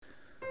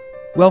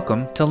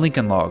Welcome to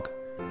Lincoln Log,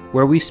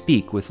 where we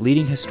speak with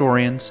leading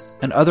historians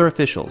and other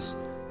officials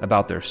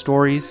about their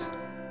stories,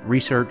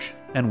 research,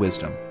 and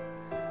wisdom.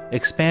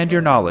 Expand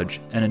your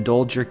knowledge and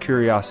indulge your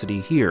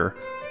curiosity here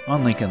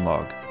on Lincoln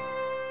Log.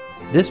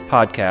 This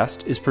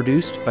podcast is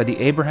produced by the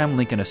Abraham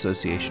Lincoln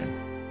Association,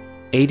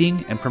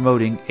 aiding and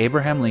promoting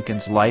Abraham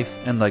Lincoln's life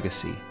and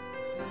legacy.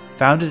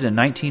 Founded in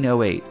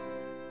 1908,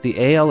 the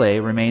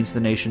ALA remains the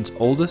nation's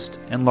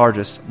oldest and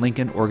largest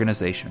Lincoln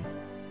organization.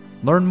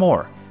 Learn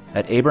more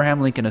at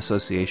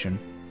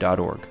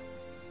abrahamlincolnassociation.org.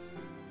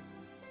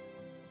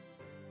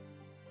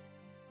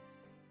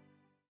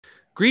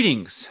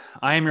 Greetings.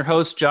 I am your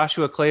host,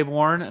 Joshua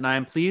Claiborne, and I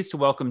am pleased to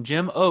welcome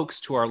Jim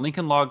Oakes to our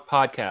Lincoln Log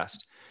podcast.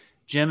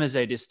 Jim is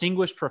a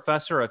distinguished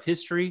professor of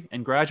history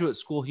and graduate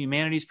school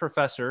humanities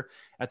professor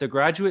at the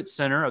Graduate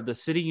Center of the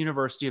City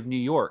University of New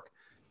York,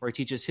 where he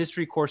teaches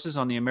history courses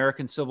on the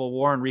American Civil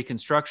War and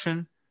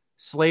Reconstruction,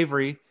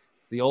 slavery,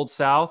 the Old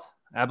South,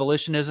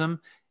 abolitionism,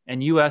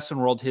 and U.S.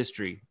 and world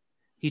history.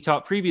 He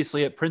taught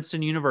previously at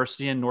Princeton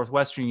University and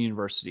Northwestern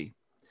University.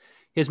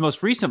 His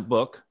most recent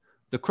book,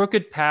 The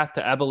Crooked Path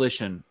to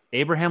Abolition,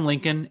 Abraham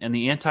Lincoln and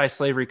the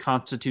Anti-Slavery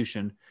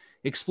Constitution,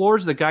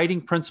 explores the guiding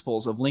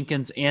principles of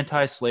Lincoln's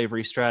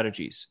anti-slavery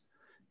strategies.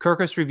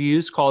 Kirkus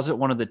Reviews calls it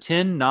one of the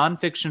 10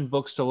 nonfiction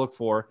books to look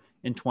for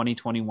in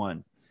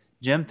 2021.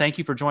 Jim, thank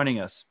you for joining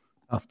us.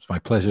 Oh, it's my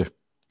pleasure.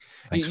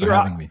 Thanks for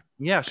having me.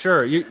 Yeah,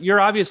 sure.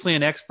 You're obviously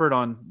an expert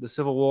on the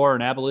Civil War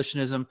and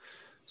abolitionism.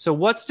 So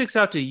what sticks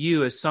out to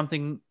you as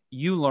something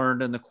you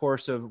learned in the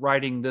course of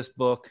writing this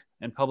book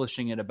and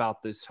publishing it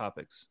about these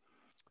topics?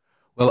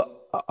 Well,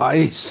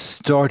 I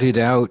started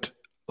out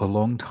a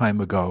long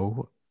time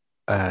ago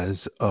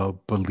as a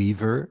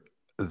believer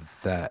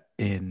that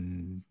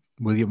in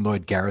William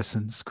Lloyd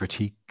Garrison's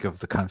critique of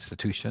the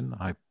Constitution,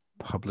 I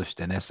published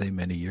an essay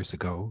many years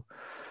ago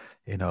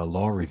in a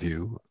law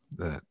review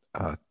that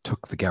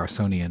took the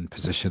Garrisonian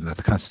position that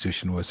the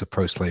Constitution was a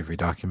pro-slavery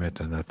document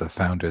and that the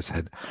founders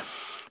had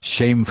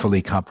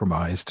shamefully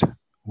compromised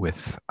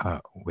with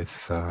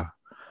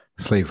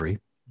slavery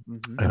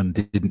and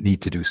didn't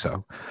need to do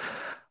so.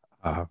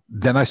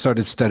 Then I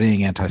started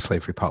studying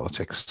anti-slavery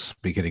politics,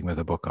 beginning with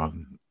a book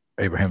on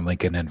Abraham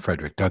Lincoln and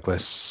Frederick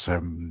Douglass.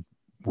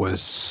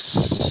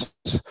 Was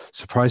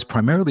surprised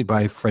primarily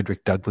by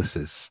Frederick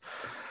Douglass's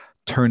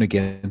turn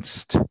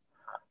against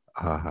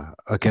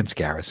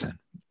Garrison,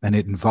 and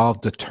it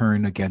involved a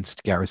turn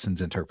against Garrison's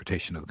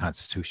interpretation of the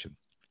Constitution.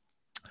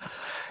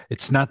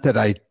 It's not that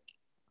I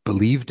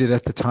believed it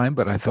at the time,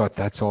 but I thought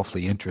that's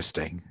awfully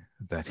interesting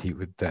that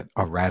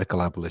a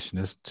radical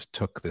abolitionist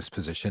took this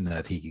position,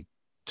 that he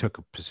took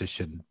a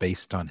position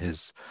based on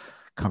his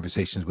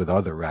conversations with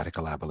other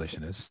radical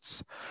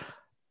abolitionists.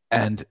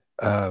 And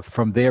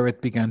from there,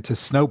 it began to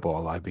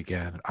snowball. I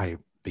began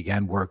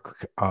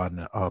work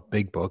on a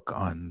big book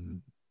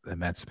on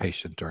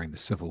emancipation during the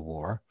Civil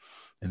War,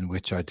 in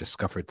which I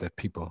discovered that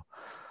people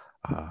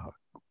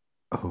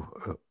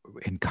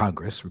in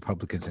Congress,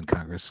 Republicans in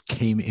Congress,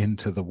 came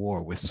into the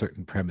war with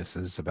certain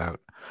premises about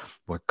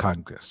what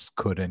Congress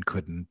could and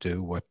couldn't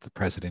do, what the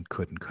president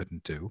could and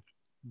couldn't do.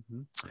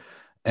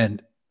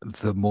 And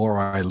the more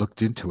I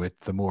looked into it,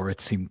 the more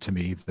it seemed to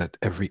me that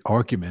every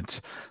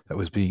argument that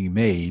was being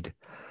made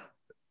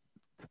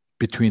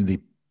between the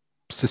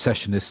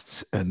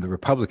secessionists and the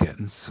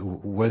Republicans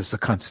was a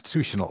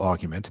constitutional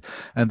argument,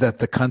 and that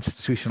the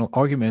constitutional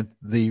argument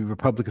the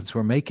Republicans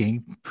were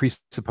making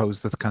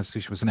presupposed that the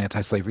Constitution was an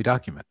anti-slavery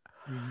document.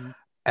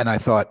 And I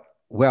thought,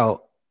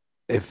 well,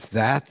 if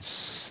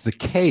that's the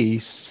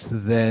case,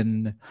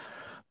 then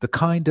the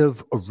kind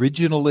of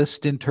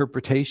originalist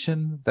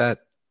interpretation that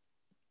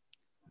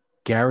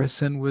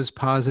Garrison was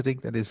positing,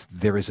 that is,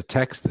 there is a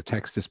text, the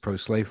text is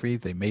pro-slavery,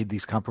 they made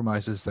these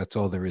compromises, that's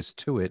all there is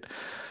to it,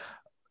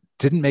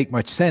 didn't make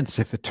much sense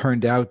if it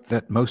turned out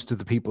that most of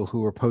the people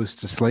who were opposed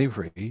to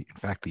slavery, in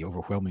fact, the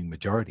overwhelming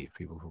majority of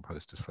people who were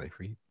opposed to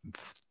slavery,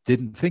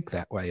 didn't think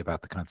that way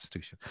about the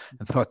Constitution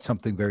and thought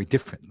something very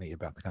differently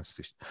about the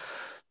Constitution.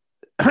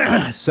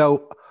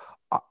 So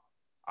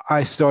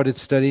I started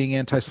studying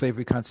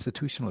anti-slavery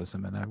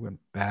constitutionalism, and I went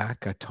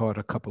back. I taught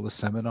a couple of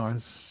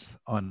seminars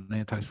on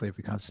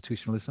anti-slavery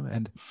constitutionalism,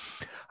 and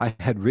I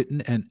had written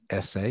an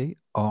essay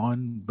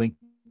on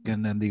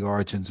Lincoln and the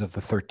origins of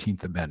the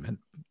 13th Amendment.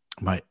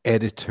 My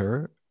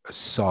editor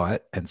saw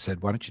it and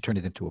said, why don't you turn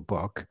it into a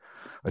book,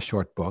 a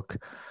short book?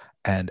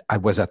 And I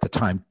was at the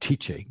time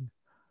teaching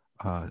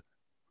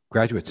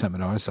graduate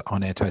seminars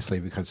on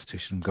anti-slavery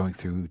constitution, going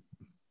through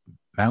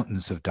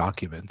mountains of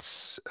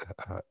documents.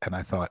 And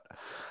I thought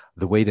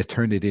the way to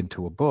turn it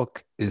into a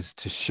book is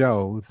to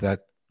show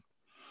that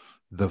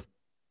the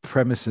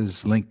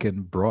premises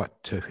Lincoln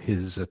brought to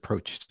his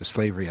approach to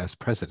slavery as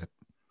president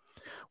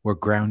were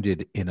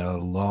grounded in a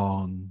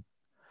long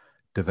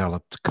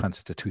developed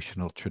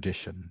constitutional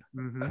tradition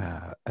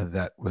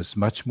that was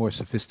much more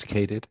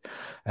sophisticated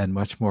and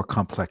much more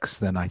complex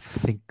than I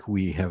think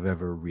we have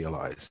ever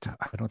realized.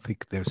 I don't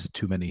think there's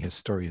too many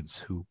historians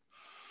who,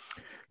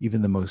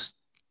 even the most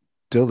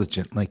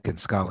diligent Lincoln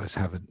scholars,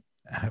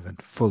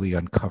 haven't fully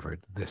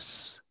uncovered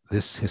this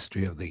this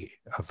history of the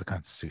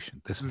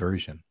Constitution, this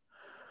version.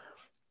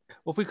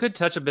 Well, if we could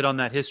touch a bit on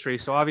that history.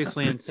 So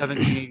obviously in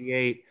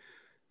 1788,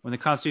 when the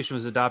Constitution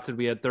was adopted,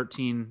 we had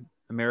 13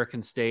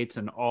 American states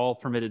and all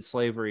permitted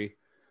slavery.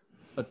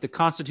 But the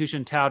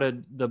Constitution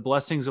touted the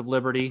blessings of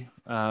liberty,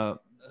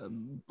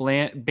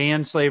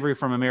 banned slavery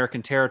from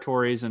American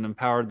territories, and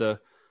empowered the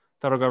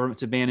federal government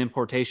to ban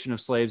importation of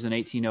slaves in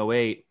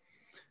 1808,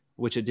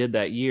 which it did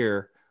that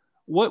year.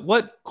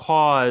 What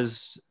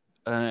caused,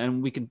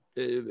 and we can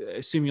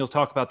assume you'll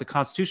talk about the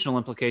constitutional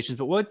implications,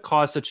 but what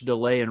caused such a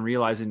delay in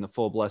realizing the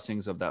full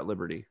blessings of that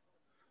liberty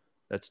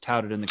that's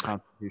touted in the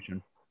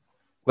Constitution?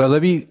 Well,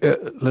 let me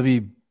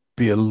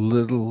be a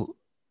little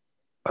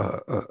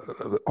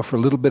offer a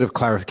little bit of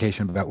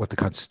clarification about what the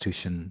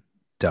Constitution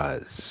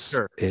does.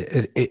 Sure.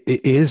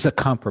 It is a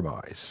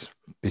compromise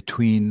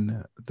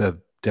between the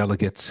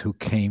delegates who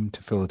came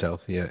to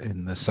Philadelphia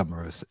in the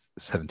summer of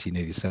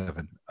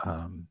 1787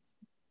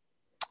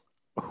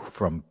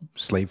 from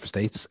slave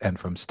states and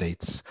from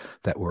states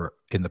that were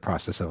in the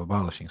process of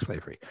abolishing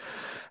slavery.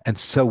 And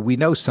so we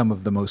know some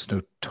of the most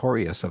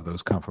notorious of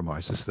those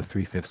compromises, the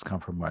 3/5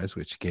 compromise,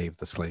 which gave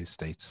the slave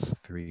states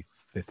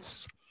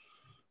 3/5,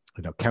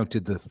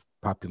 counted the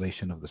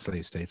population of the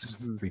slave states,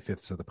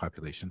 3/5 of the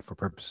population for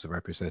purposes of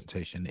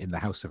representation in the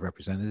House of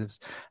Representatives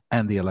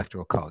and the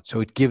Electoral College.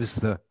 So it gives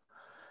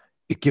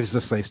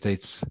the slave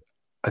states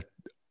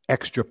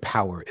extra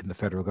power in the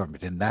federal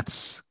government, and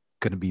that's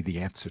going to be the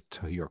answer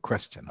to your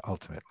question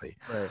ultimately.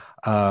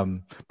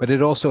 Right. But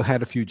it also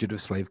had a fugitive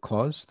slave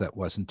clause that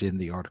wasn't in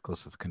the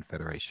Articles of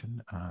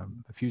Confederation.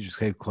 The fugitive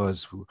slave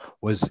clause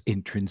was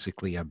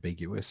intrinsically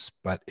ambiguous,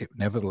 but it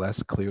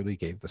nevertheless clearly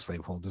gave the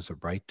slaveholders a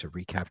right to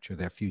recapture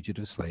their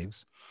fugitive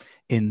slaves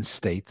in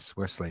states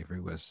where slavery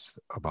was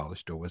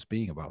abolished or was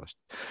being abolished.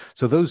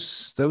 So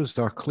those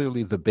are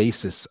clearly the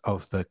basis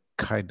of the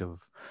kind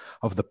of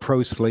the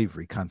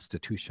pro-slavery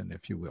Constitution,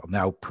 if you will.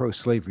 Now,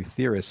 pro-slavery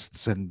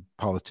theorists and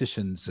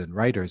politicians and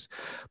writers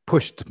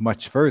pushed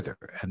much further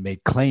and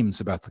made claims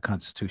about the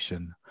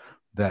Constitution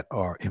that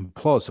are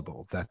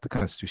implausible, that the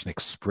Constitution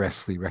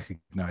expressly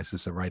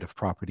recognizes the right of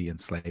property in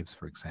slaves,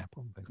 for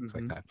example, things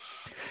like that.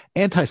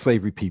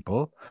 Anti-slavery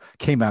people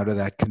came out of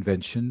that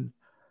convention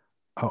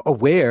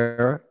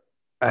aware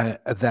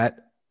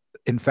that,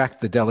 in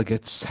fact, the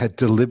delegates had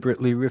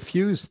deliberately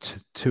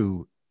refused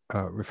to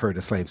refer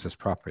to slaves as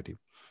property,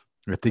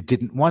 that they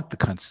didn't want the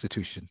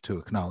Constitution to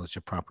acknowledge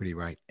a property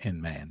right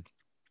in man.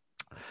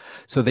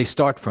 So they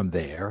start from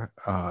there,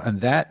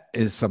 and that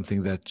is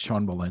something that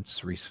Sean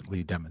Wilentz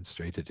recently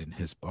demonstrated in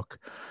his book.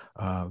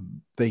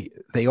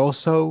 They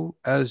also,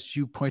 as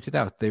you pointed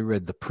out, they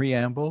read the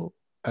preamble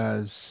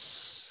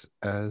as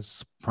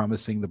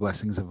promising the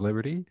blessings of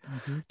liberty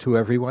to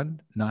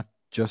everyone, not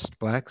just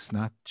blacks,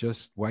 not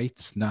just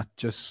whites, not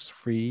just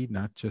free,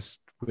 not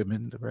just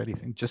women or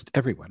anything, just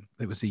everyone.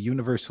 It was a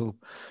universal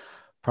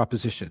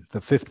proposition.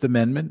 The Fifth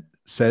Amendment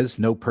says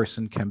no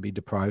person can be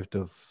deprived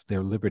of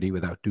their liberty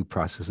without due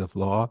process of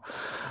law.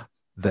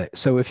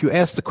 So if you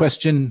ask the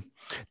question,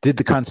 did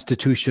the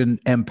Constitution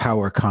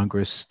empower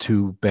Congress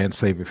to ban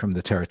slavery from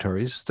the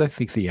territories? I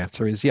think the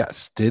answer is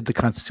yes. Did the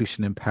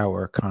Constitution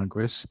empower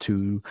Congress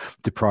to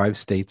deprive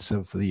states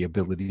of the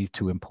ability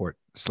to import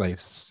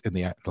slaves in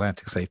the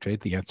Atlantic slave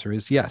trade? The answer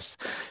is yes.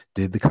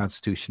 Did the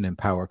Constitution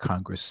empower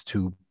Congress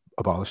to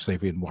abolish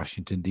slavery in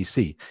Washington,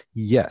 D.C.?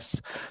 Yes.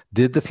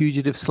 Did the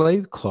Fugitive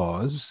Slave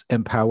Clause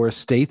empower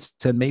states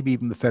and maybe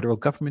even the federal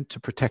government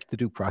to protect the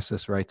due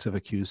process rights of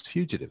accused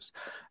fugitives?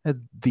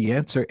 And the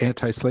answer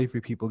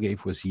anti-slavery people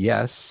gave was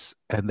yes,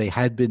 and they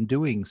had been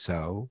doing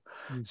so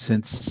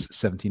since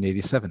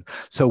 1787.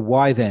 So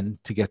why then,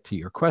 to get to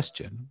your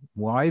question,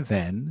 why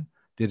then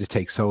did it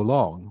take so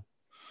long?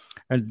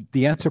 And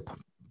the answer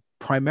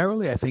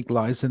primarily, I think,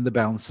 lies in the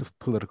balance of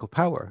political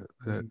power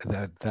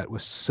that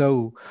was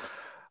so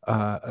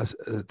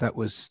that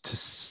was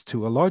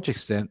to a large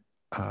extent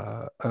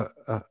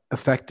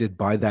affected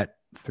by that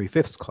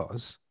 3/5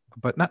 clause,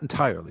 but not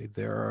entirely.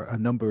 There are a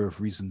number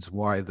of reasons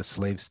why the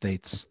slave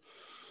states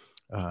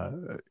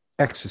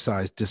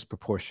exercised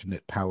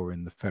disproportionate power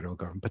in the federal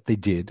government, but they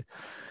did.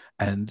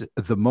 And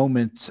the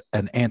moment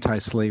an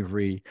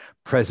anti-slavery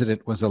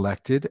president was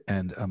elected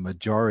and a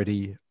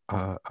majority,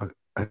 an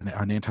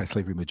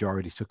anti-slavery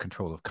majority took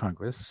control of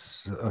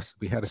Congress,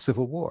 we had a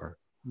civil war.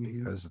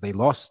 Because they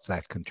lost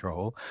that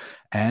control,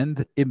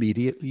 and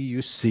immediately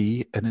you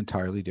see an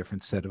entirely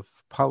different set of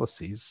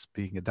policies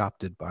being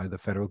adopted by the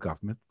federal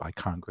government, by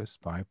Congress,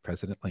 by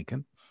President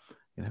Lincoln,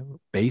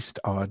 based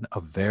on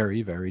a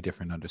very, very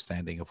different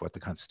understanding of what the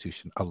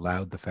Constitution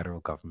allowed the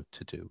federal government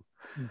to do,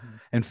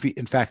 and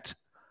in fact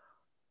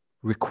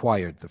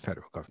required the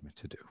federal government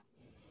to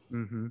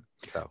do.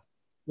 So,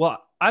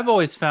 well, I've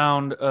always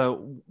found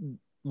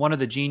one of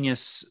the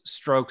genius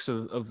strokes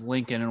of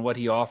Lincoln and what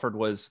he offered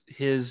was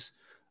his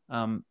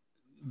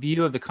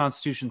view of the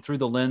Constitution through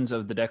the lens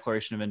of the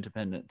Declaration of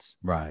Independence.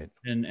 Right.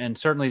 And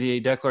certainly the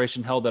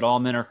Declaration held that all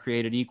men are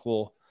created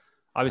equal.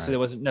 Obviously, that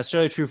wasn't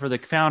necessarily true for the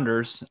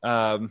founders.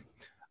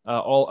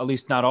 at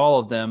least not all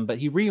of them, but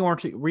he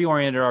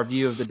reoriented our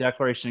view of the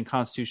Declaration and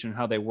Constitution and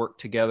how they work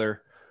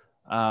together.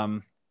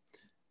 And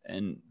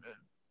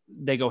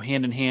they go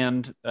hand in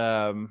hand.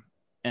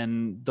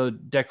 And the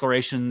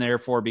Declaration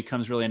therefore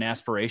becomes really an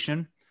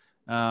aspiration.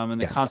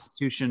 And the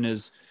Constitution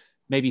is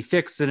maybe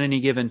fixed at any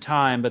given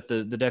time, but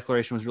the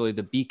Declaration was really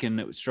the beacon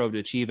it strove to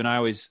achieve. And I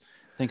always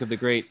think of the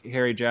great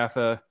Harry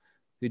Jaffa,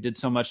 who did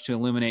so much to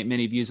illuminate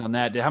many views on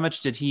that. How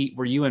much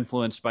were you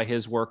influenced by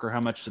his work, or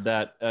how much did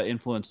that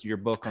influence your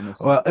book on this?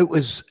 Well, it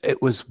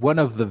was one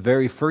of the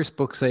very first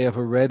books I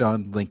ever read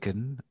on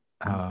Lincoln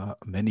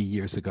many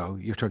years ago.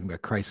 You're talking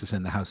about Crisis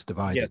in the House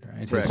Divided, yes,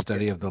 right? Correct. His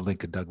study of the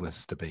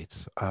Lincoln-Douglas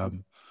debates.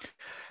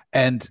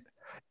 And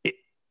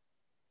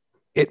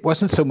it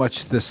wasn't so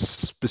much the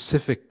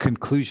specific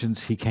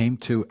conclusions he came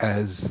to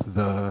as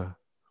the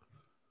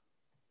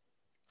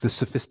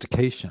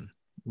sophistication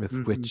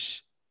with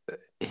which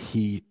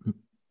he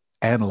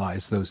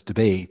analyzed those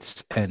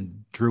debates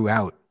and drew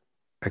out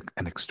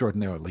an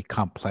extraordinarily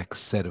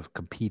complex set of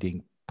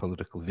competing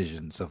political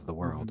visions of the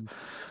world,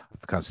 of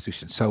the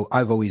Constitution. So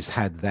I've always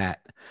had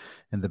that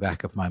in the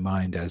back of my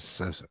mind as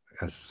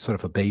sort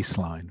of a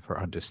baseline for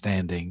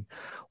understanding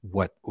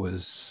what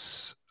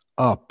was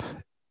up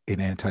in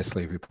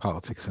anti-slavery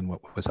politics and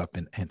what was up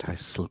in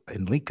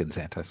Lincoln's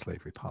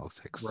anti-slavery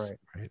politics.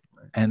 Right.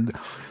 And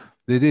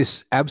it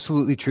is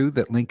absolutely true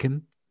that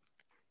Lincoln,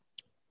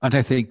 and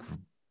I think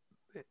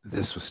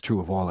this was true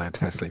of all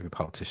anti-slavery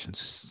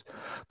politicians,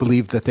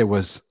 believed that there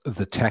was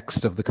the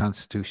text of the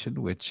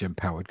Constitution, which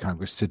empowered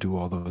Congress to do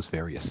all those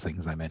various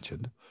things I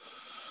mentioned,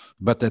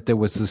 but that there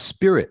was the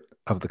spirit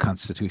of the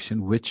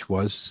Constitution, which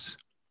was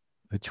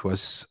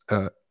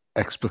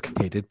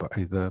explicated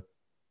by the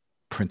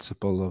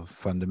principle of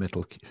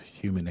fundamental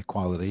human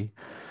equality,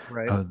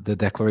 the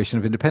Declaration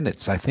of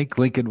Independence. I think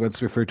Lincoln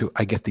once referred to,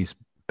 I get these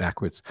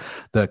backwards,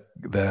 the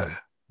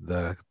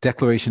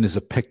Declaration is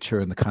a picture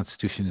and the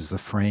Constitution is the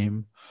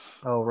frame.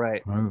 Oh,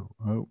 right.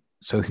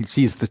 So he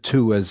sees the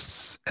two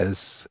as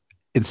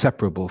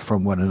inseparable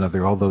from one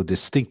another, although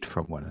distinct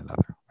from one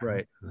another.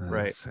 Right.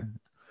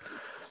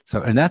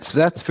 So, and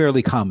that's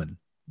fairly common.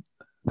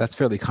 That's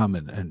fairly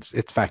common, and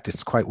in fact,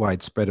 it's quite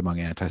widespread among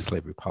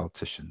anti-slavery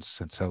politicians.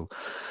 And so,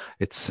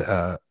 it's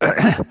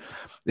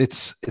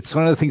it's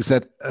one of the things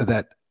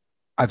that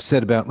I've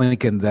said about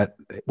Lincoln, that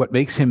what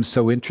makes him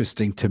so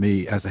interesting to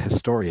me as a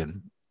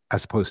historian,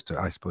 as opposed to,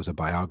 I suppose, a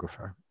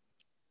biographer,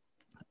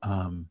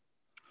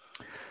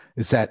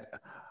 is that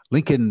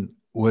Lincoln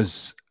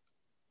was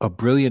a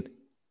brilliant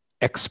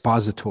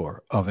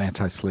expositor of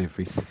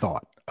anti-slavery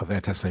thought, of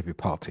anti-slavery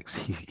politics.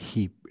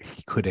 He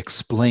could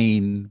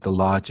explain the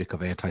logic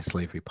of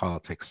anti-slavery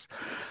politics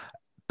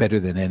better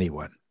than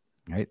anyone,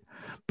 right?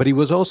 But he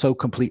was also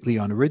completely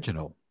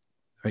unoriginal,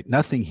 right?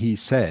 Nothing he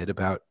said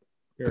about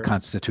the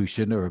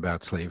Constitution or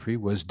about slavery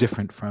was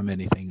different from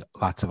anything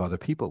lots of other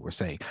people were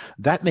saying.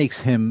 That makes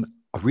him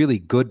a really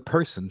good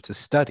person to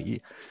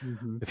study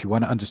if you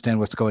want to understand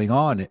what's going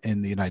on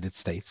in the United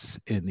States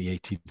in the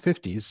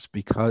 1850s,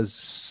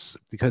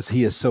 because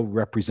he is so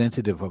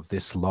representative of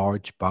this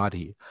large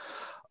body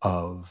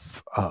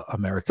of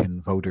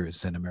American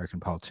voters and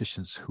American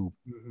politicians who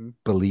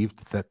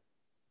believed that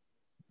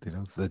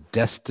the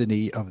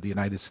destiny of the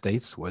United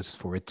States was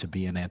for it to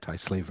be an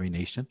anti-slavery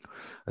nation,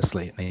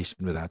 a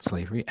nation without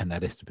slavery, and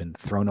that it had been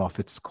thrown off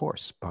its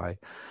course by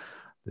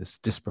this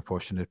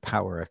disproportionate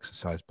power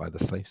exercised by the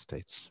slave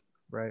states.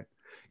 Right.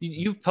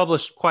 You've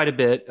published quite a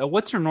bit.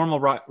 What's your normal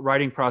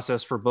writing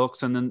process for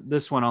books, and then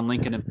this one on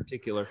Lincoln in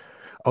particular?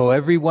 Oh,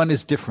 everyone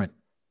is different.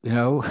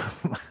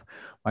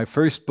 My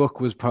first book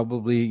was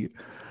probably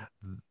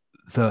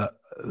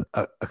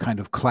a kind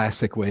of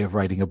classic way of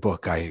writing a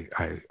book. I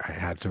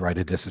had to write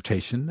a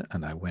dissertation,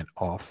 and I went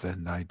off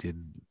and I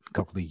did a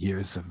couple of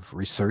years of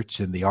research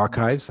in the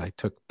archives. I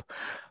took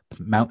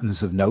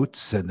mountains of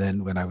notes, and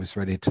then when I was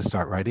ready to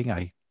start writing,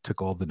 I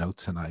took all the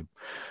notes and I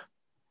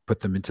put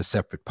them into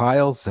separate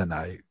piles, and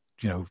I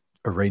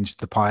arranged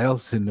the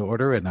piles in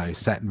order, and I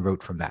sat and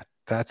wrote from that.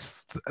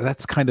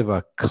 That's kind of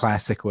a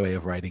classic way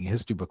of writing a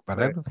history book, but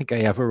I don't think I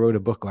ever wrote a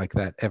book like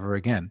that ever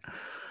again.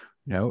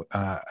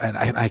 And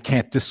I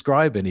can't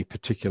describe any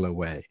particular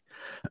way.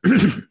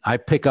 I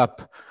pick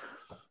up,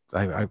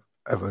 I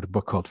wrote a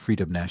book called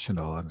Freedom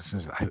National, and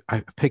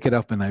I pick it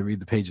up and I read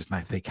the pages and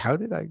I think, how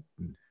did I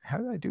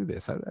do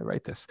this? How did I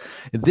write this?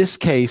 In this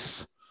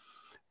case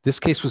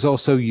was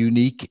also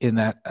unique in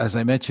that, as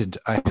I mentioned,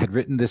 I had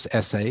written this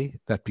essay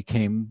that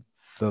became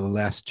the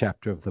last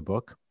chapter of the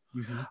book.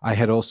 I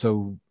had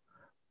also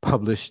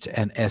published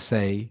an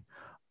essay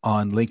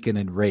on Lincoln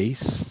and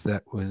race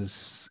that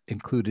was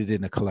included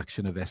in a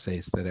collection of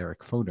essays that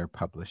Eric Foner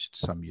published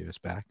some years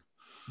back.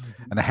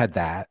 And I had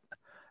that.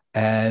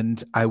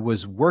 And I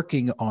was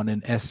working on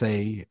an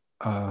essay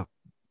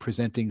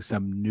presenting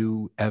some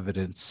new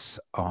evidence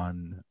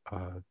on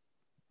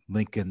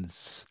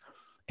Lincoln's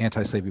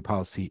anti-slavery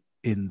policy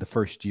in the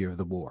first year of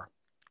the war.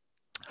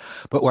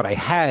 But what I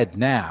had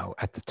now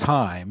at the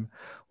time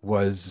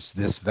was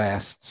this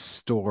vast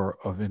store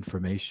of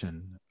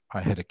information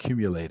I had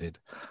accumulated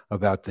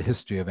about the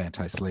history of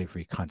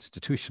anti-slavery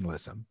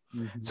constitutionalism.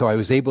 Mm-hmm. So I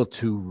was able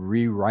to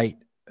rewrite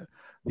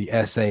the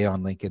essay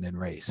on Lincoln and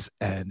race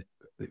and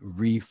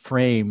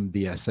reframe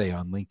the essay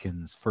on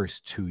Lincoln's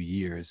first 2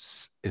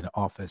 years in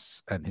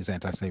office and his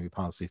anti-slavery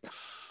policies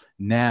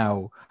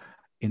now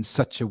in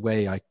such a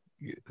way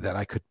that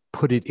I could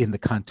put it in the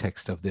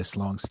context of this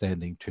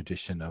longstanding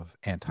tradition of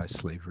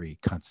anti-slavery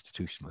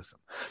constitutionalism.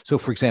 So,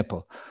 for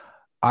example,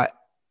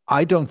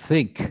 I don't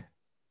think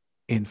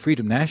in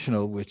Freedom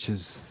National, which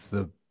is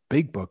the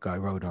big book I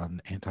wrote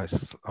on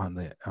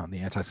the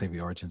anti-slavery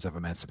origins of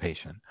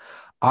emancipation,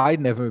 I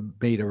never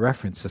made a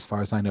reference, as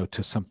far as I know,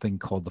 to something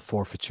called the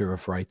forfeiture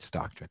of rights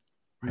doctrine.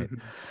 Right?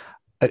 Mm-hmm.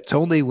 It's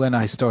only when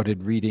I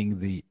started reading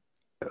the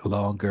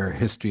longer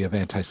history of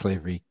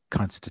anti-slavery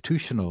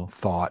constitutional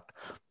thought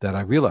that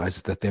I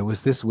realized that there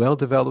was this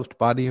well-developed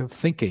body of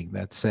thinking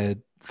that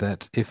said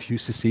that if you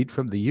secede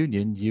from the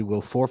Union, you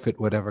will forfeit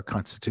whatever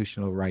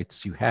constitutional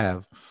rights you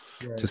have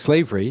to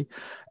slavery,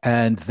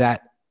 and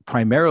that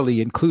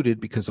primarily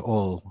included, because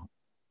all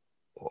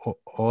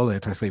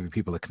anti-slavery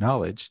people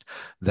acknowledged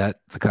that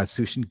the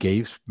Constitution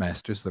gave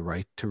masters the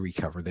right to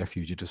recover their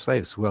fugitive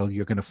slaves. Well,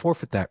 you're going to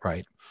forfeit that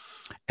right.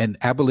 And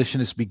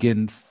abolitionists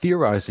begin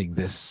theorizing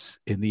this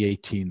in the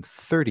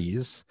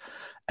 1830s.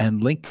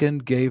 And Lincoln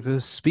gave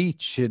a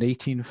speech in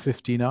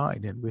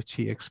 1859 in which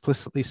he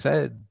explicitly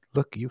said,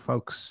 look, you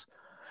folks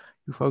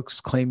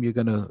claim you're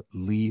going to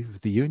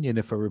leave the Union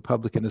if a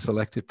Republican is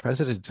elected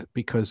president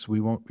because we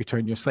won't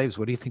return your slaves.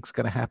 What do you think is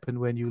going to happen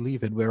when you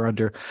leave? And we're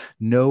under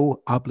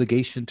no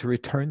obligation to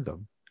return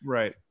them.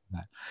 Right.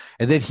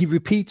 And then he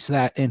repeats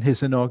that in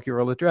his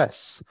inaugural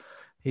address.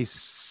 He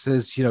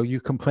says,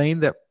 you complain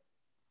that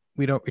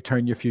we don't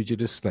return your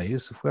fugitive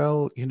slaves.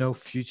 Well,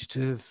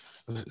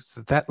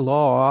 that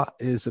law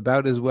is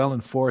about as well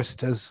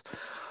enforced as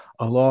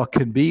a law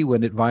can be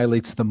when it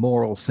violates the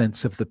moral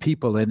sense of the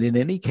people. And in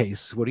any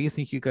case, what do you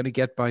think you're going to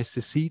get by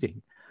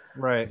seceding?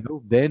 Right.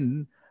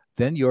 Then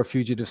your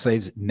fugitive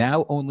slaves,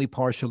 now only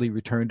partially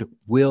returned,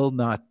 will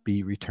not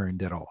be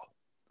returned at all.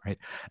 Right.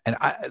 And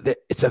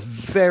it's a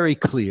very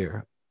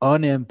clear,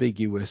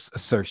 unambiguous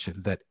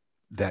assertion that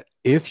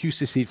if you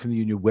secede from the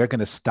Union, we're going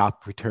to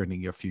stop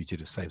returning your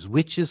fugitive slaves,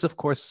 which is, of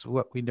course,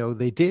 what we know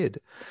they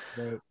did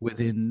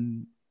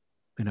within,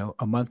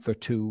 a month or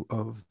two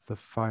of the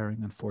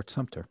firing on Fort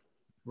Sumter.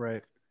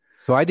 Right.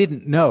 So I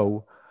didn't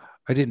know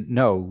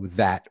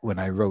that when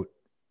I wrote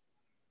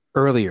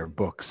earlier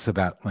books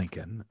about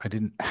Lincoln. I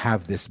didn't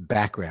have this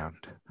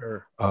background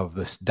of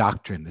this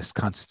doctrine, this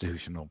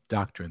constitutional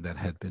doctrine that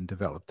had been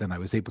developed. And I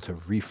was able to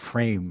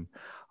reframe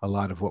a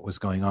lot of what was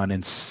going on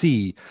and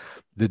see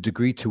the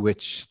degree to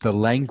which the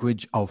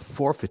language of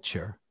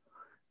forfeiture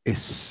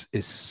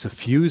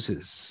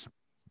suffuses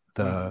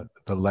the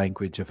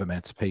language of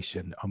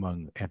emancipation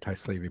among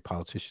anti-slavery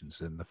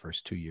politicians in the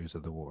first 2 years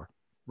of the war.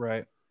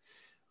 Right.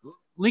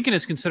 Lincoln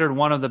is considered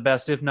one of the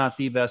best, if not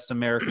the best,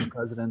 American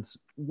presidents.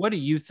 What do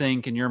you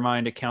think, in your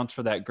mind, accounts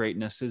for that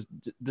greatness?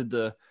 Did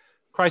the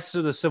crisis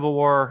of the Civil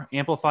War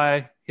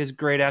amplify his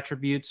great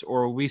attributes,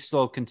 or we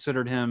still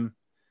considered him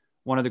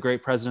one of the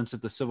great presidents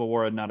if the Civil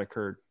War had not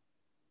occurred?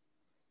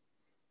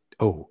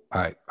 Oh,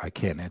 I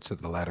can't answer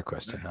the latter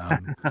question.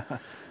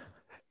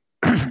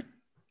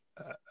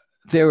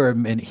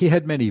 He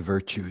had many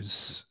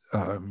virtues.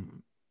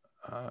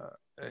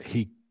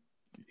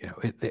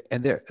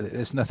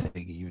 There's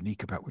nothing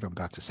unique about what I'm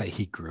about to say.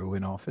 He grew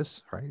in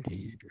office, right?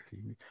 He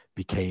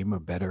became a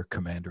better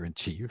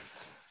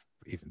commander-in-chief.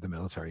 Even the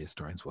military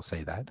historians will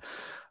say that.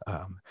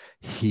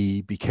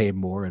 He became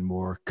more and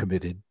more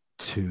committed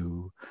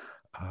to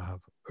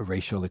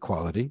racial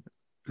equality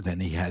than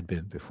he had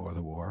been before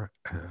the war.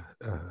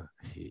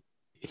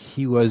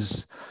 He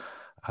was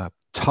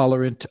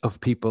tolerant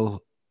of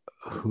people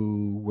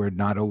who were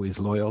not always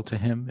loyal to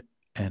him,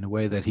 in a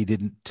way that he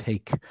didn't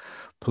take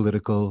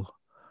political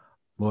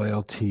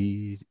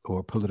loyalty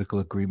or political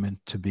agreement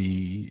to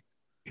be,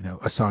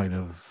 a sign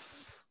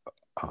of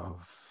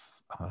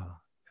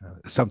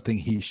something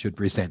he should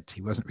resent.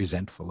 He wasn't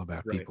resentful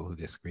about people who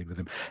disagreed with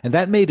him, and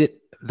that made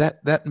it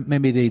that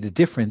made a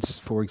difference.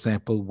 For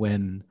example,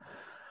 when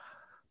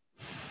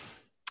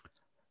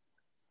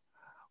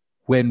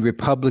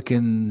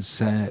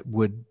Republicans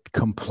would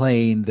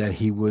complain that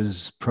he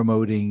was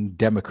promoting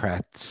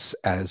Democrats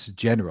as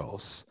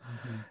generals,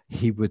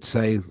 he would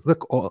say,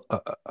 look,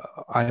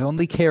 I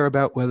only care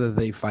about whether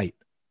they fight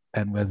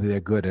and whether they're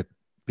good at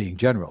being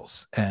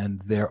generals.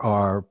 And there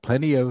are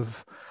plenty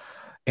of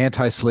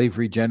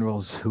anti-slavery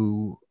generals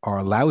who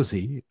are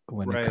lousy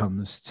when it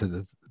comes to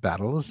the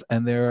battles.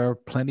 And there are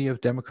plenty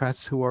of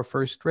Democrats who are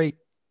first-rate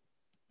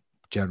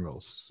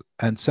generals.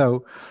 And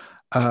so,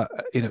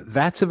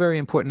 that's a very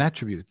important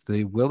attribute,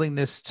 the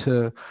willingness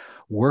to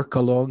work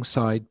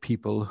alongside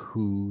people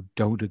who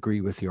don't agree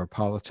with your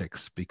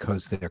politics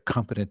because they're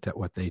competent at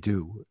what they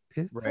do.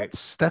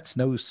 That's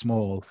no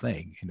small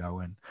thing,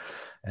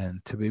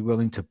 and to be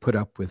willing to put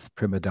up with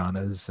prima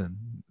donnas and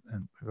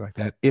like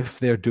that if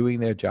they're doing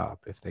their job,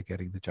 if they're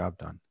getting the job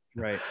done.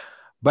 Right.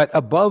 But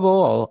above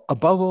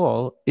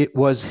all, it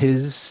was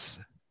his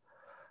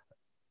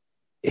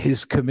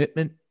his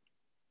commitment,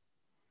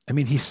 I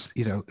mean,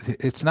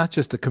 it's not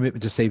just a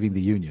commitment to saving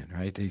the Union,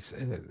 right?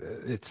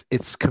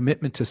 It's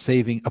commitment to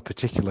saving a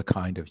particular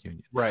kind of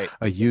union, right?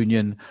 A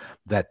union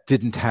that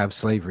didn't have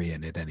slavery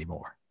in it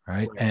anymore,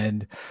 right?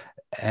 And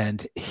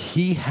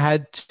he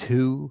had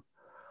to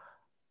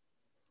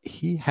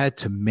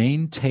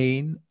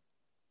maintain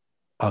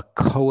a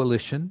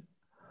coalition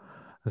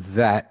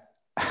that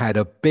had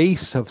a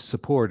base of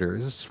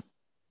supporters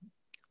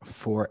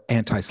for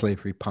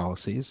anti-slavery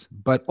policies,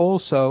 but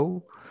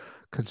also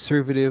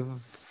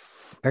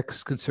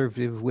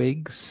ex-conservative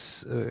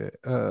Whigs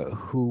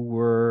who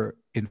were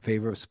in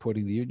favor of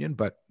supporting the Union,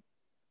 but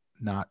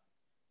not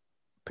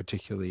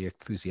particularly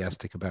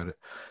enthusiastic about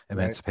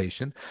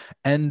emancipation,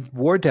 and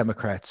war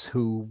Democrats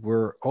who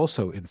were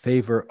also in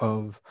favor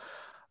of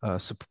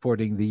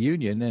supporting the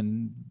Union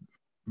and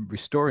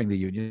restoring the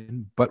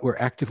Union, but were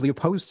actively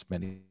opposed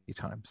many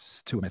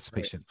times to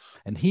emancipation.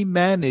 And he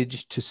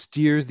managed to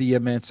steer the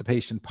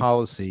emancipation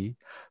policy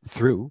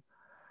through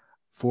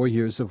 4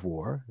 years of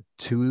war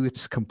to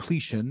its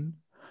completion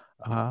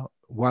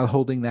while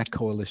holding that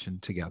coalition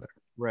together.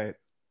 Right.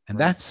 And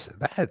that's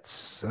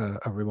a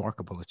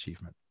remarkable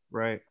achievement.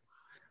 Right.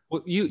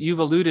 Well, you've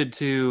alluded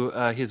to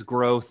his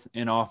growth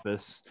in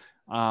office,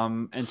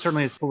 and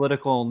certainly his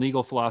political and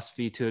legal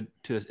philosophy to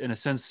in a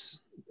sense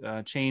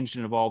changed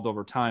and evolved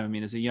over time. I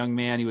mean, as a young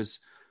man, he was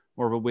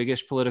more of a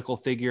Whiggish political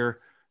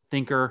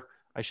thinker,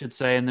 I should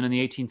say. And then in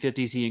the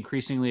 1850s, he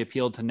increasingly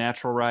appealed to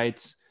natural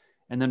rights.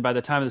 And then by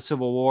the time of the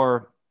Civil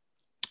War,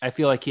 I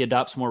feel like he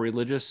adopts more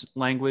religious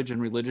language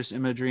and religious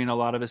imagery in a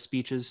lot of his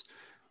speeches.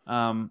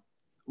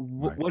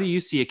 What do you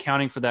see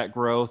accounting for that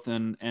growth,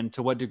 and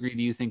to what degree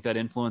do you think that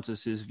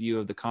influences his view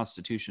of the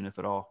Constitution, if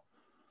at all?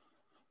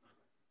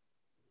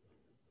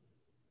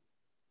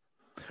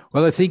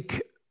 Well, I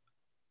think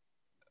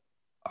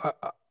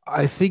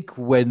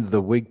when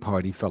the Whig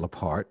Party fell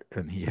apart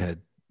and he had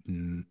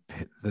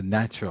the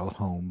natural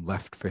home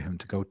left for him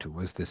to go to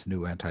was this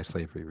new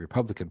anti-slavery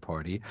Republican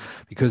Party,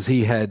 because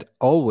he had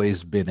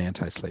always been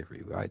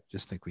anti-slavery. I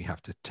just think we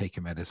have to take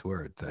him at his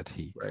word that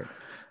he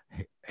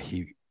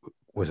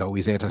was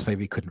always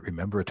anti-slavery. Couldn't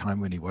remember a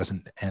time when he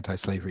wasn't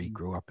anti-slavery. He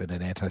grew up in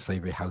an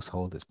anti-slavery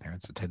household. His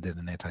parents attended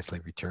an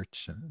anti-slavery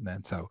church,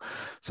 and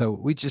so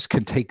we just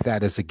can take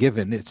that as a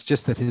given. It's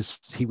just that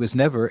he was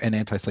never an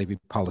anti-slavery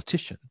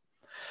politician,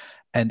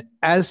 and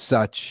as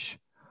such,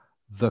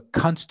 the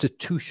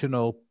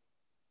constitutional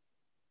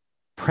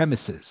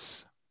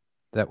premises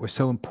that were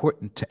so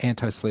important to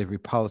anti-slavery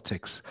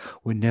politics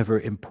were never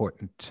an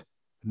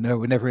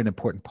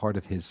important part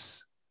of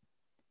his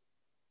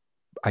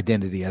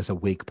identity as a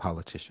Whig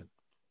politician,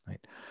 right?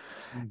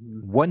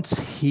 Mm-hmm. Once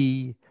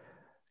he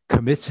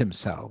commits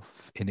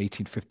himself in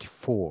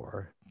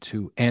 1854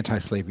 to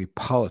anti-slavery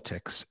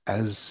politics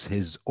as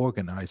his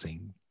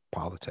organizing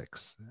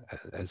politics,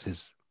 as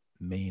his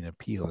main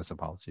appeal as a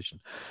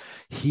politician,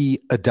 he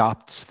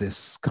adopts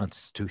this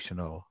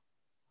constitutional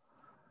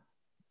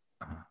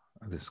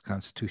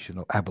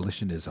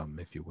abolitionism,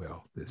 if you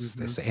will,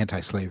 this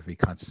anti-slavery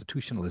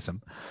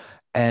constitutionalism,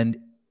 and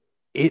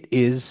it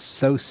is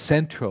so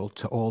central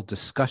to all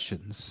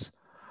discussions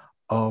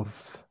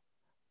of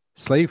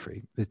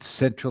slavery. It's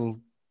central.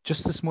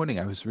 Just this morning,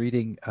 I was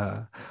reading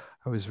a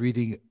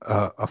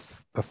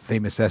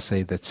famous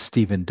essay that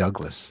Stephen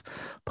Douglas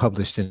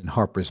published in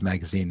Harper's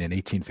Magazine in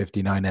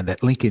 1859, and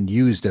that Lincoln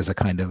used as a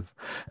kind of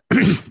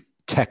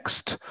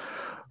text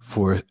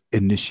for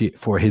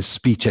his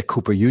speech at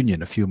Cooper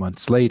Union a few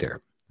months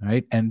later,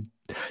 right? And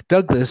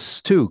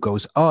Douglas, too,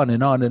 goes on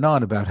and on and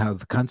on about how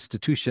the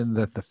Constitution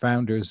that the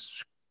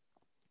founders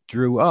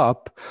drew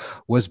up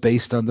was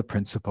based on the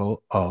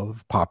principle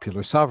of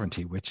popular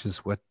sovereignty, which is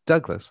what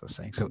Douglas was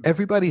saying. So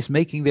everybody's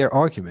making their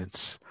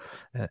arguments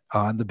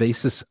on the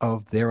basis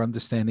of their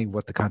understanding of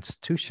what the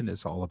Constitution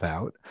is all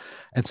about.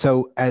 And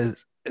so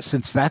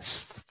since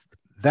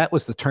that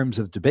was the terms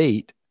of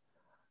debate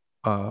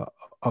of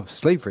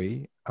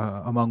slavery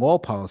among all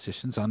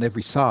politicians on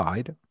every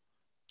side,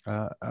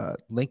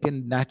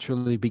 Lincoln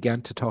naturally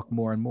began to talk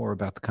more and more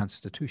about the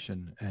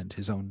Constitution and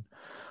his own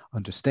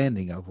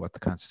understanding of what the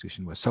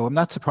Constitution was. So I'm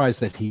not surprised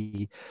that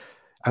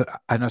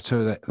I'm not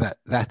sure that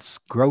that's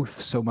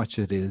growth so much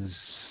it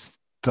is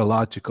the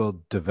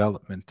logical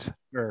development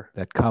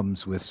that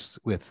comes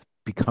with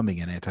becoming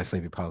an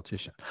anti-slavery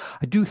politician.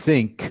 I do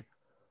think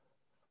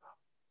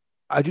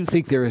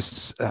there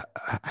is,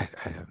 I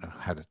don't know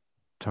how to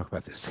talk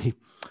about this.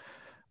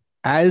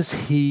 As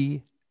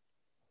he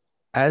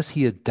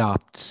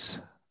adopts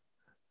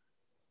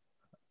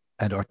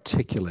and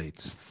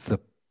articulates the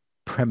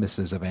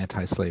premises of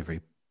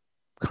anti-slavery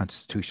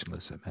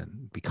constitutionalism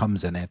and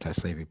becomes an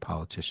anti-slavery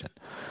politician,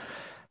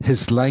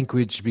 his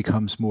language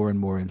becomes more and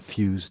more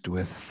infused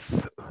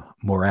with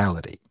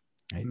morality.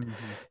 Right?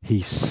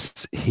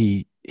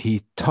 Mm-hmm.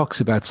 He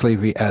talks about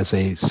slavery as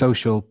a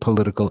social,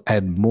 political,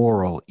 and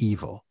moral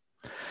evil.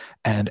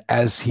 And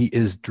as he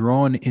is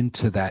drawn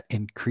into that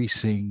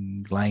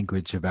increasing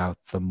language about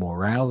the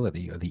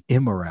morality or the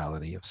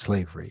immorality of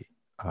slavery,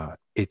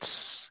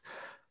 it's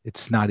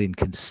it's not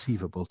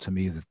inconceivable to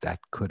me that that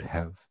could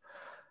have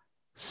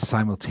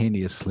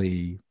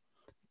simultaneously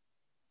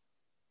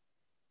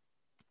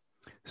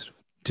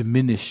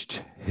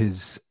diminished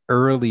his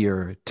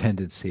earlier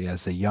tendency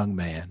as a young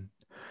man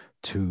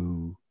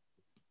to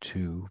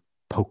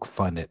poke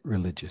fun at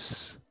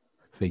religious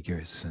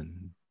figures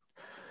and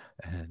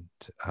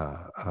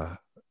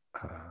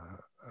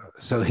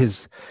so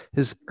his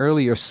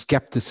earlier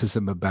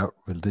skepticism about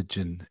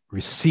religion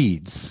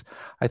recedes.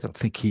 I don't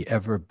think he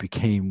ever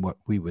became what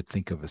we would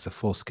think of as a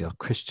full-scale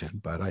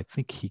Christian, but I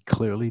think he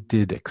clearly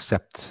did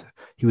accept,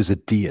 he was a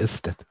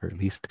deist at the very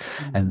least,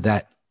 mm-hmm. and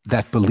that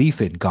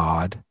belief in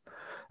God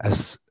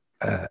as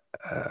a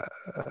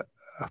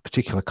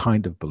particular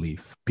kind of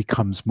belief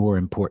becomes more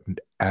important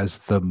as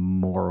the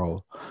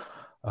moral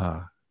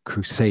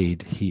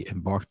crusade he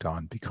embarked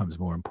on becomes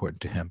more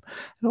important to him.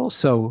 And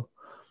also,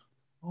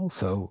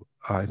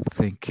 I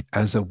think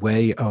as a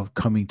way of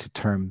coming to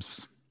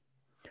terms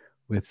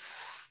with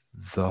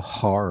the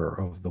horror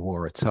of the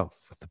war itself,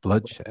 with the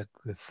bloodshed,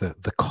 with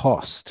the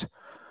cost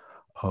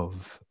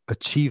of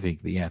achieving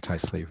the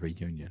anti-slavery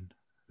union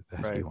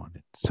that he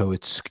wanted. So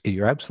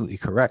you're absolutely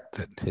correct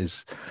that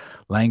his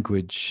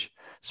language,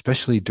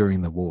 especially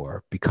during the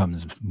war,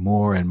 becomes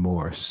more and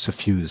more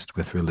suffused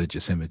with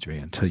religious imagery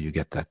until you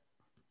get that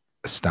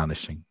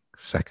astonishing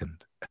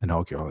second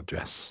inaugural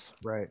address.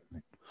 Right.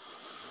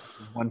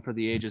 One for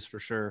the ages, for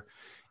sure.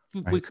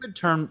 Right. We could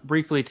turn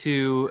briefly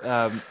to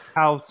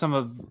how some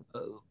of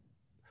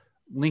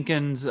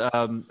Lincoln's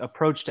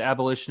approach to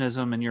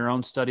abolitionism and your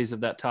own studies of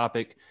that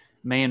topic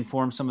may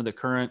inform some of the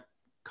current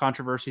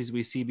controversies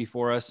we see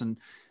before us. And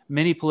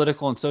many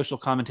political and social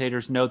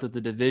commentators note that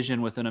the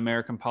division within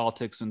American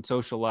politics and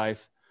social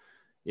life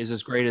is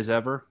as great as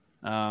ever.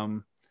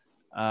 I'm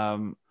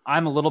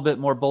a little bit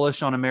more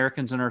bullish on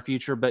Americans and our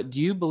future, but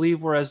do you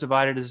believe we're as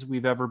divided as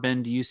we've ever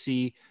been? Do you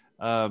see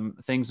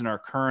things in our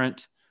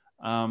current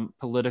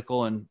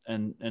political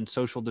and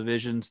social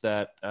divisions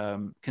that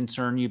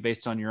concern you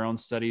based on your own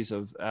studies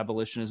of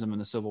abolitionism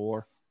and the Civil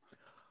War?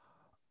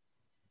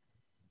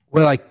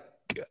 Well,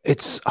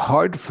 it's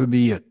hard for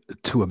me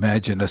to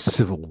imagine a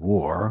civil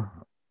war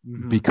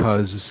mm-hmm.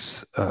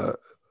 because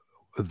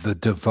the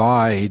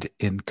divide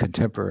in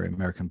contemporary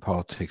American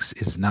politics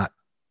is not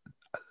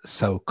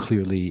so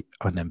clearly,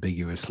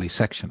 unambiguously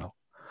sectional.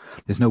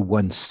 There's no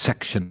one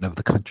section of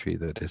the country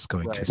that is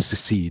going to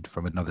secede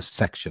from another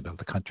section of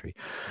the country.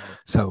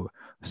 Right.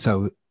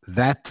 So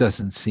that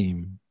doesn't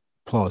seem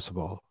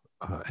plausible.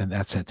 In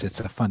that sense, it's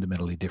a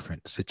fundamentally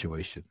different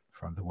situation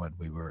from the one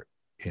we were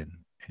in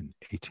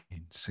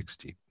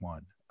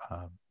 1861.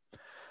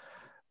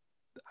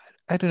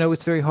 I don't know.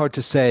 It's very hard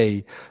to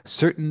say.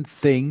 Certain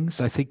things,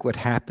 I think what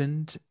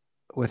happened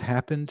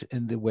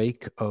in the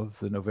wake of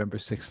the November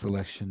 6th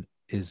election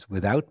is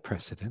without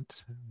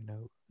precedent.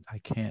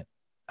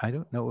 I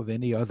don't know of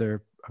any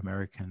other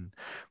American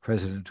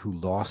president who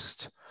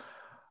lost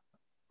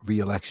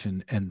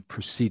re-election and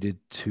proceeded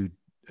to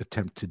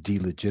attempt to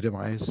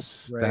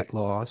delegitimize that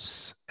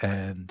loss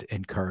and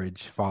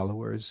encourage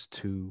followers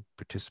to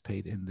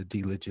participate in the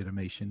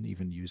delegitimation,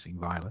 even using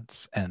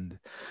violence, and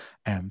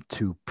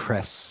to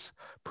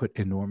put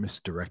enormous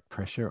direct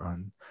pressure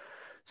on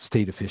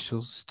state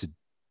officials to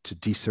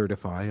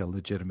decertify a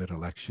legitimate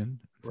election.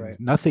 Right.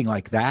 Nothing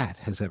like that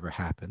has ever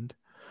happened.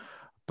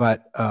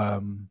 But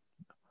on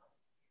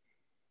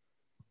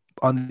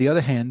the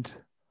other hand,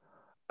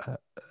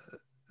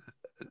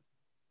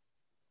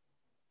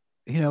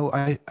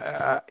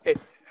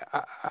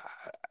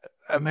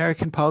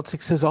 American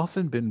politics has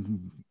often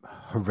been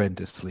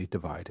horrendously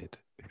divided.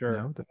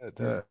 Sure.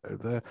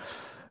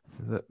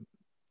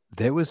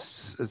 There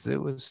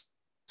was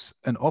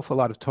an awful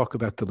lot of talk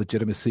about the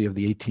legitimacy of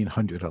the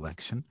 1800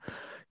 election.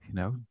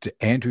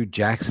 Andrew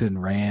Jackson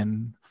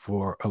ran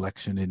for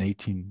election in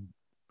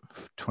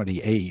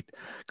 1828,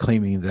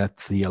 claiming that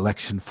the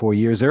election 4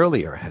 years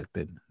earlier had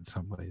been in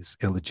some ways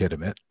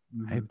illegitimate,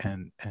 mm-hmm. right?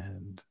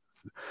 And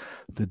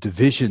the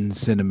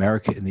divisions in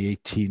America in the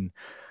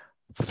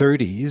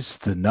 1830s,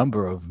 the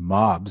number of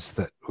mobs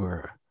that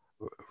were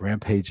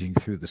rampaging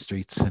through the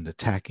streets and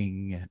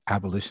attacking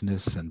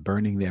abolitionists and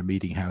burning their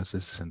meeting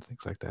houses and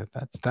things like that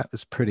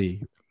was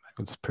pretty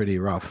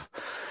rough,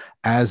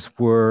 as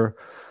were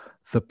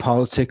the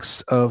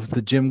politics of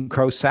the Jim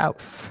Crow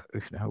South.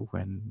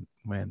 When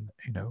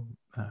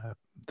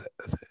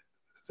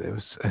there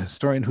was a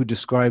historian who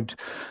described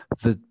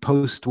the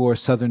post-war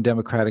Southern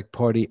Democratic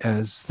Party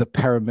as the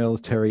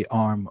paramilitary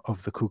arm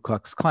of the Ku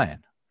Klux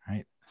Klan,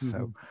 right?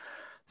 Mm-hmm.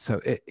 So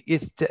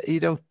you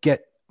don't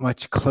get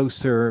much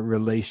closer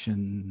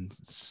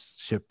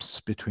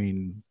relationships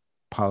between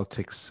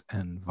politics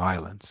and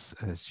violence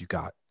as you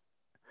got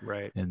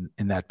in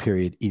that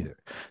period either.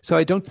 So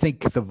I don't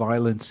think the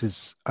violence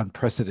is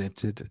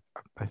unprecedented.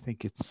 I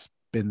think it's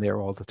been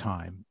there all the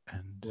time,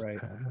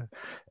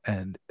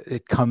 and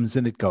it comes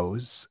and it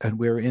goes, and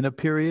we're in a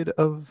period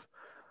of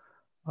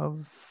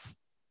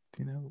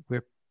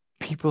where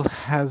people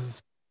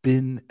have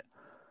been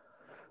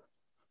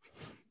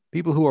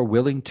people who are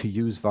willing to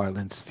use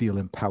violence feel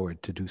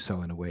empowered to do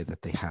so in a way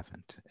that they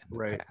haven't in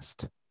the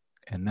past.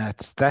 And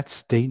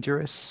that's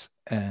dangerous.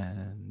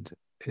 And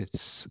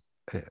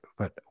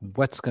but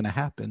what's going to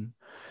happen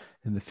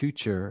in the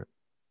future,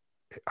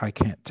 I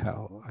can't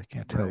tell. I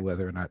can't tell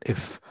whether or not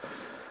if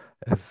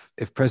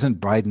President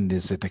Biden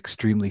is an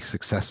extremely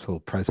successful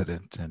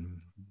president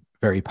and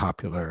very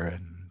popular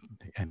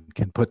and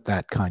can put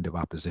that kind of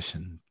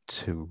opposition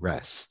to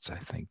rest, I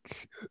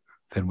think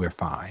then we're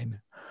fine.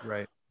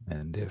 Right.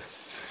 And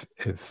if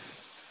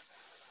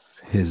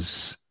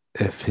his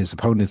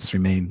opponents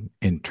remain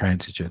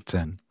intransigent,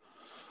 then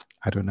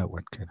I don't know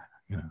what can,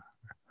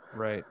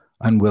 right,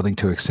 unwilling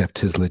to accept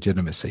his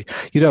legitimacy.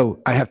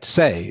 I have to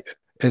say,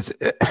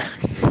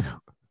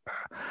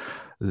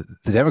 the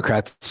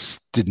Democrats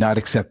did not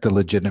accept the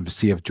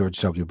legitimacy of George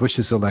W.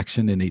 Bush's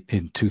election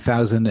in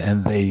 2000,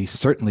 and they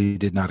certainly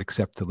did not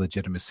accept the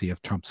legitimacy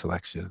of Trump's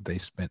election. They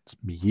spent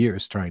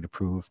years trying to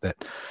prove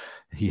that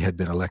he had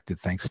been elected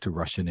thanks to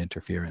Russian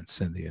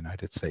interference in the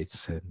United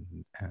States.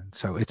 And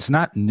so it's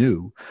not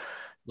new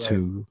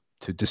to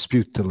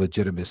dispute the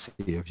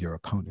legitimacy of your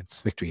opponent's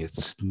victory.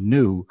 It's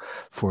new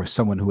for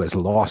someone who has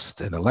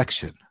lost an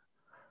election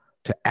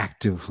to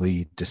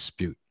actively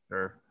dispute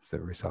the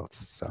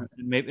results. So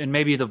and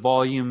maybe the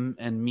volume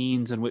and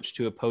means in which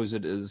to oppose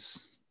it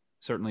is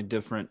certainly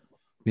different.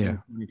 Yeah.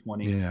 In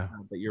 2020. Yeah.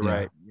 But you're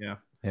right. Yeah.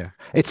 Yeah.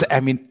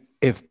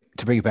 If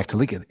to bring it back to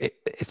Lincoln,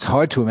 it's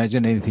hard to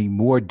imagine anything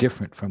more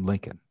different from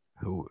Lincoln,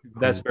 who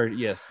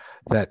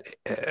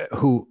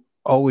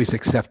always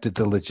accepted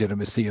the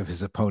legitimacy of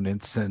his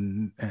opponents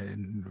and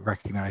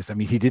recognized.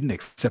 He didn't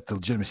accept the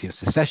legitimacy of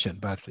secession,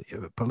 but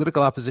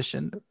political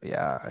opposition,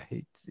 right.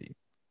 He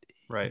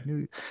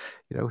knew,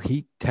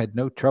 he had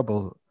no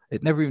trouble.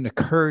 It never even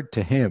occurred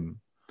to him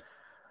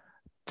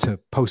to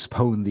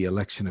postpone the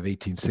election of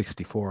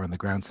 1864 on the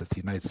grounds that the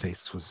United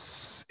States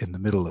was in the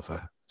middle of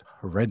a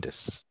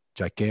horrendous,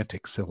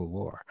 gigantic civil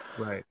war.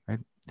 Right.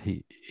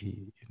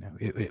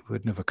 It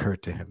wouldn't have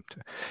occurred to him.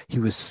 He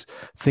was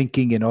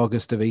thinking in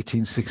August of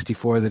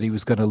 1864 that he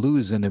was going to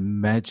lose and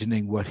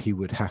imagining what he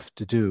would have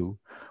to do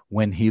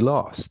when he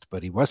lost,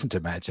 but he wasn't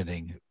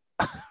imagining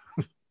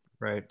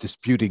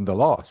disputing the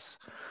loss.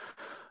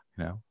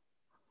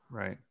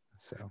 Right.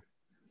 So,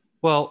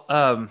 well,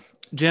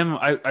 Jim,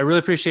 I really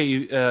appreciate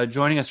you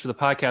joining us for the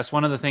podcast.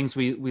 One of the things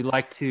we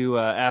like to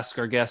ask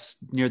our guests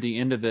near the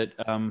end of it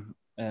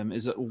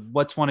is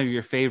what's one of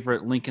your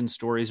favorite Lincoln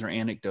stories or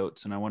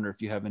anecdotes? And I wonder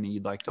if you have any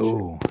you'd like to share.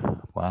 Oh,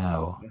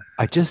 wow.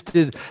 I just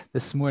did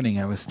this morning.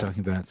 I was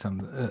talking about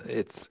some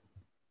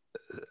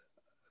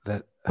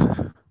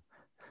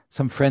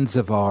friends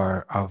of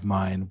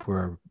mine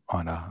were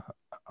on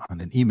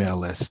an email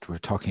list. We're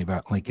talking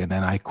about Lincoln,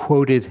 and I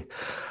quoted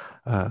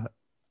a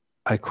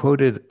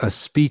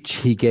speech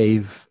he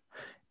gave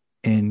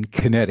in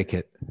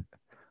Connecticut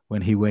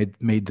when he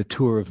made the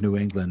tour of New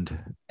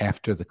England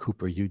after the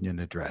Cooper Union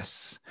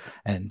address.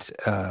 And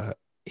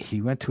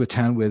he went to a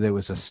town where there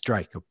was a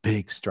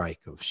big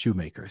strike of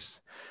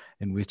shoemakers,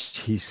 in which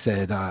he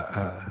said,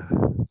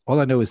 all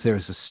I know is there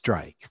is a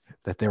strike,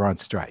 that they're on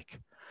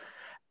strike.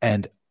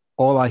 And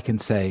all I can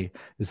say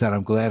is that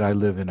I'm glad I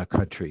live in a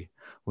country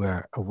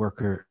where a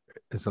worker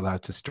is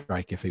allowed to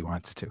strike if he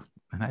wants to.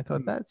 And I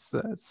thought that's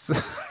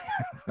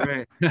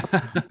right.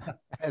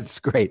 That's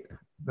great.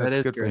 That's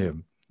good great. For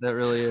him. That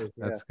really is.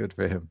 That's good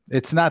for him.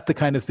 It's not the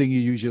kind of thing you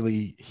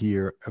usually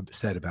hear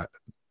said about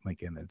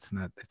Lincoln. It's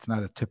not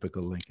a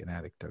typical Lincoln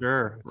anecdote.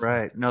 Sure. So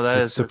right. No, that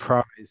is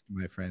surprised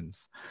my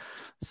friends.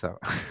 So,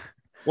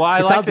 well, I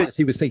like that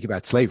he was thinking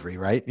about slavery,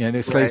 right?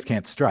 Slaves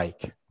can't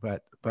strike,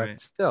 but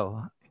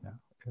still,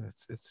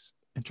 it's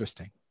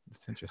interesting.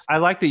 It's interesting. I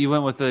like that you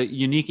went with a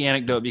unique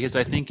anecdote because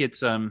I think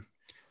it's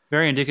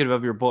very indicative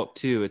of your book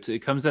too.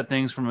 It comes at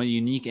things from a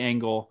unique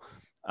angle,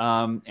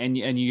 and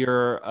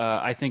you're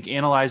I think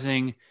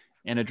analyzing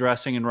and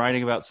addressing and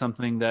writing about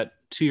something that,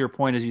 to your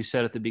point, as you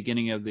said at the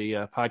beginning of the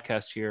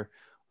podcast here,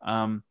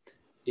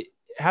 it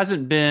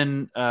hasn't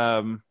been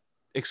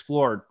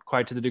explored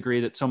quite to the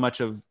degree that so much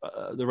of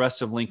the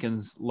rest of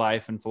Lincoln's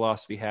life and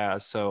philosophy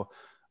has. So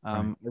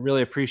I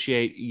really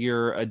appreciate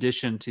your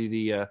addition to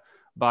the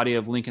body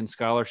of Lincoln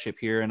scholarship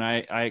here. And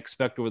I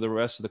expect over the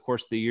rest of the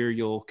course of the year,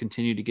 you'll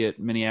continue to get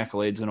many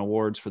accolades and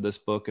awards for this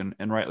book, and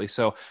rightly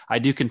so. I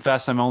do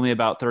confess I'm only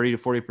about 30 to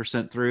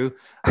 40% through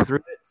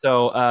it.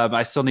 So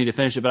I still need to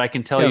finish it, but I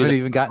can tell you haven't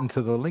even gotten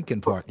to the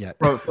Lincoln part yet.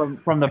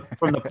 from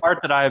the part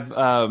that I've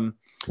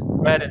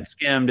read and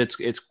skimmed,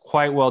 it's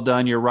quite well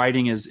done. Your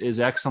writing is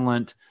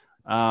excellent.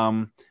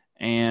 And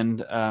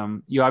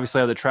you obviously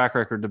have the track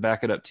record to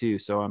back it up too.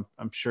 So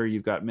I'm sure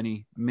you've got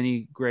many,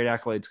 many great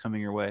accolades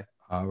coming your way.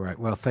 All right.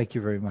 Well, thank you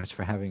very much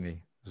for having me.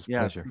 It was a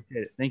pleasure.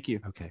 Appreciate it. Thank you.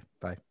 Okay.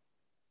 Bye.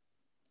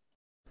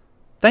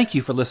 Thank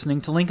you for listening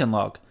to Lincoln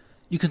Log.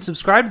 You can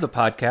subscribe to the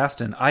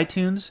podcast in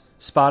iTunes,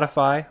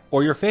 Spotify,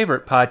 or your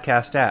favorite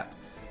podcast app.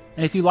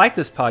 And if you like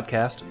this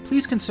podcast,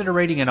 please consider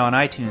rating it on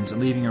iTunes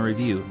and leaving a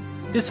review.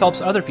 This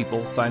helps other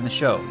people find the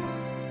show.